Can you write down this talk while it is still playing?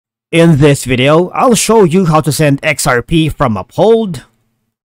In this video, I'll show you how to send XRP from Uphold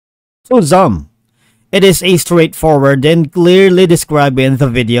to Xumm. It is a straightforward and clearly described in the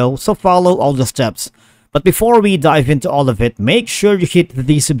video, so follow all the steps. But before we dive into all of it, make sure you hit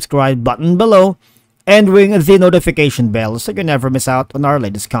the subscribe button below and ring the notification bell so you never miss out on our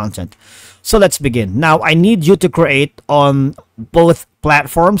latest content. So let's begin. Now, I need you to create on both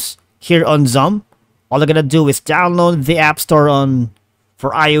platforms here on Xumm. All you're gonna do is download the App Store for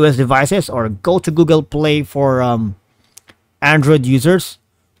iOS devices, or go to Google Play for Android users,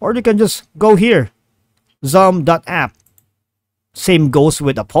 or you can just go here, xumm.app. Same goes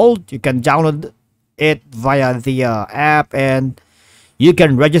with Uphold. You can download it via the app, and you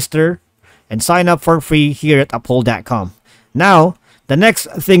can register and sign up for free here at uphold.com. Now, the next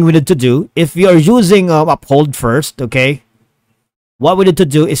thing we need to do, if you are using Uphold first, okay, what we need to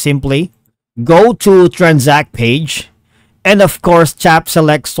do is simply go to transact page, and of course tap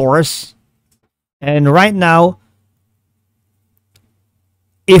select source. And right now,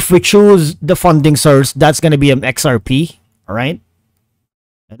 if we choose the funding source, that's going to be an XRP. All right,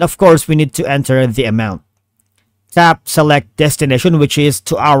 and of course we need to enter the amount. Tap select destination, which is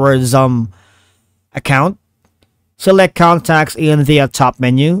to our Xumm account. Select contacts in the top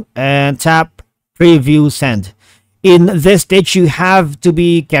menu and tap preview send. In this stage, you have to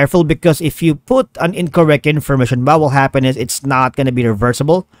be careful, because if you put an incorrect information, what will happen is it's not going to be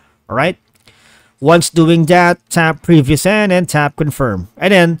reversible. All right. Once doing that, tap preview send and tap confirm.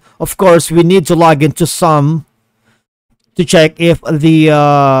 And then, of course, we need to log into Xumm to check if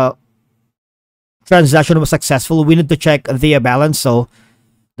the transaction was successful. We need to check the balance. So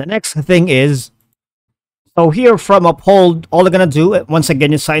the next thing is, so here from Uphold, all you're going to do, once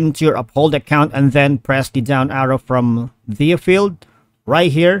again, you sign into your Uphold account and then press the down arrow from the field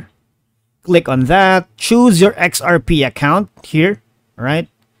right here. Click on that. Choose your XRP account here. All right.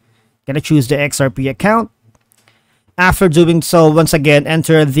 Going to choose the XRP account. After doing so, once again,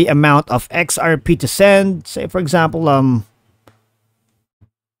 enter the amount of XRP to send. Say, for example,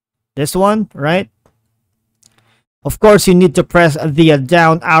 this one, right? Of course, you need to press the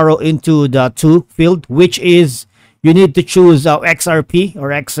down arrow into the to field, which is, you need to choose XRP or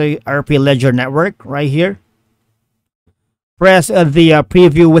XRP Ledger Network right here. Press the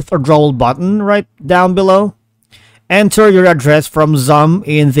preview withdrawal button right down below. Enter your address from Xumm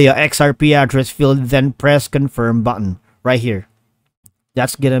in the XRP address field, then press confirm button right here.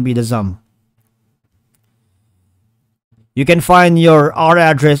 That's gonna be the Xumm. You can find your R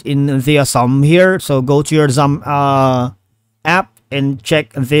address in the Xumm here. So go to your Xumm app and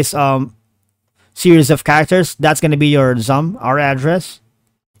check this series of characters. That's going to be your Xumm R address.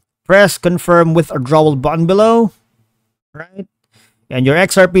 Press confirm withdrawal button below. Right? And your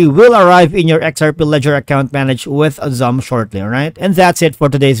XRP will arrive in your XRP Ledger account managed with Xumm shortly. Alright? And that's it for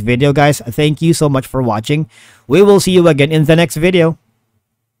today's video, guys. Thank you so much for watching. We will see you again in the next video.